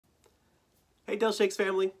Hey Del Shakes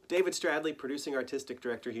family, David Stradley, producing artistic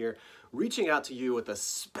director here, reaching out to you with a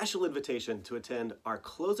special invitation to attend our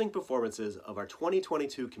closing performances of our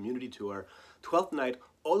 2022 community tour, 12th Night,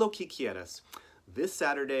 LO QUE QUIERAS, this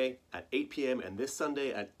Saturday at 8 p.m. and this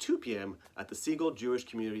Sunday at 2 p.m. at the Siegel Jewish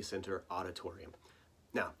Community Center Auditorium.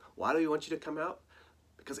 Now, why do we want you to come out?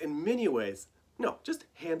 Because in many ways, no, just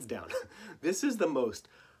hands down, this is the most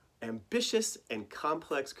ambitious and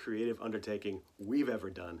complex creative undertaking we've ever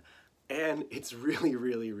done. And it's really,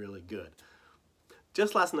 really, really good.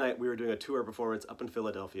 Just last night, we were doing a tour performance up in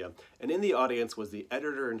Philadelphia, and in the audience was the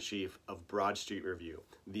editor-in-chief of Broad Street Review,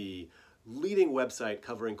 the leading website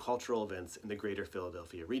covering cultural events in the greater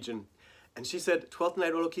Philadelphia region. And she said 12th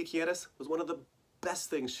Night LO QUE QUIERAS was one of the best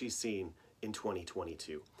things she's seen in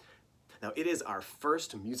 2022. Now, it is our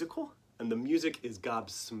first musical, and the music is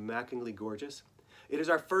gobsmackingly gorgeous. It is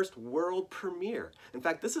our first world premiere. In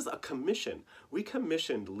fact, this is a commission. We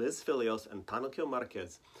commissioned Liz Filios and Tanakil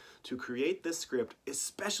Marquez to create this script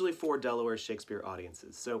especially for Delaware Shakespeare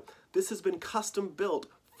audiences. So this has been custom built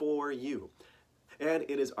for you. And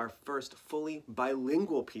it is our first fully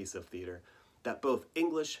bilingual piece of theater that both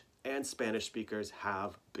English and Spanish speakers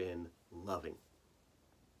have been loving.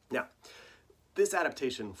 Now, this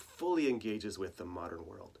adaptation fully engages with the modern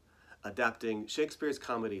world, adapting Shakespeare's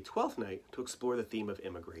comedy 12th Night to explore the theme of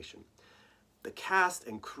immigration. The cast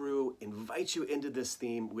and crew invite you into this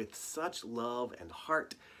theme with such love and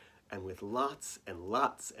heart, and with lots and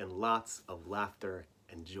lots and lots of laughter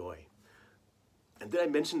and joy. And did I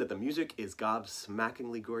mention that the music is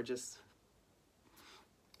gobsmackingly gorgeous?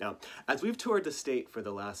 Now, as we've toured the state for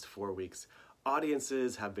the last 4 weeks,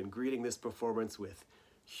 audiences have been greeting this performance with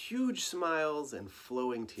huge smiles and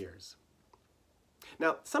flowing tears.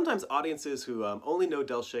 Now, sometimes audiences who only know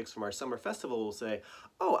Del Shakes from our summer festival will say,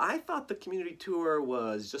 oh, I thought the community tour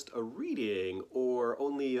was just a reading or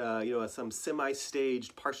only some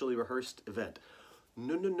semi-staged, partially rehearsed event.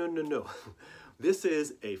 No, no, no, no, no. This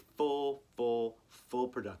is a full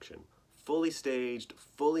production, fully staged,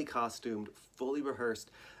 fully costumed, fully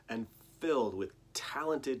rehearsed, and filled with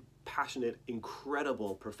talented, passionate,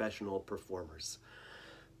 incredible professional performers.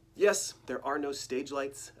 Yes, there are no stage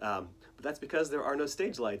lights, but that's because there are no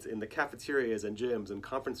stage lights in the cafeterias and gyms and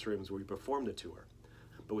conference rooms where we perform the tour.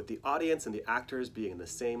 But with the audience and the actors being in the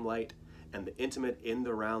same light and the intimate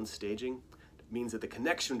in-the-round staging, it means that the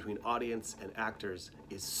connection between audience and actors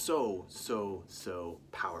is so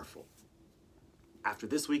powerful. After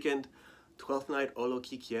this weekend, 12th Night LO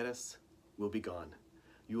QUE QUIERAS will be gone.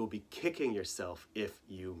 You will be kicking yourself if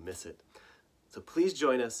you miss it. So please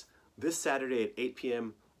join us this Saturday at 8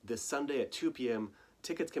 p.m., this Sunday at 2 p.m.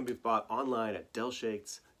 Tickets can be bought online at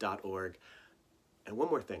delshakes.org. And one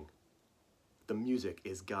more thing, the music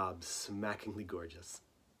is gobsmackingly gorgeous.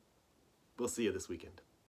 We'll see you this weekend.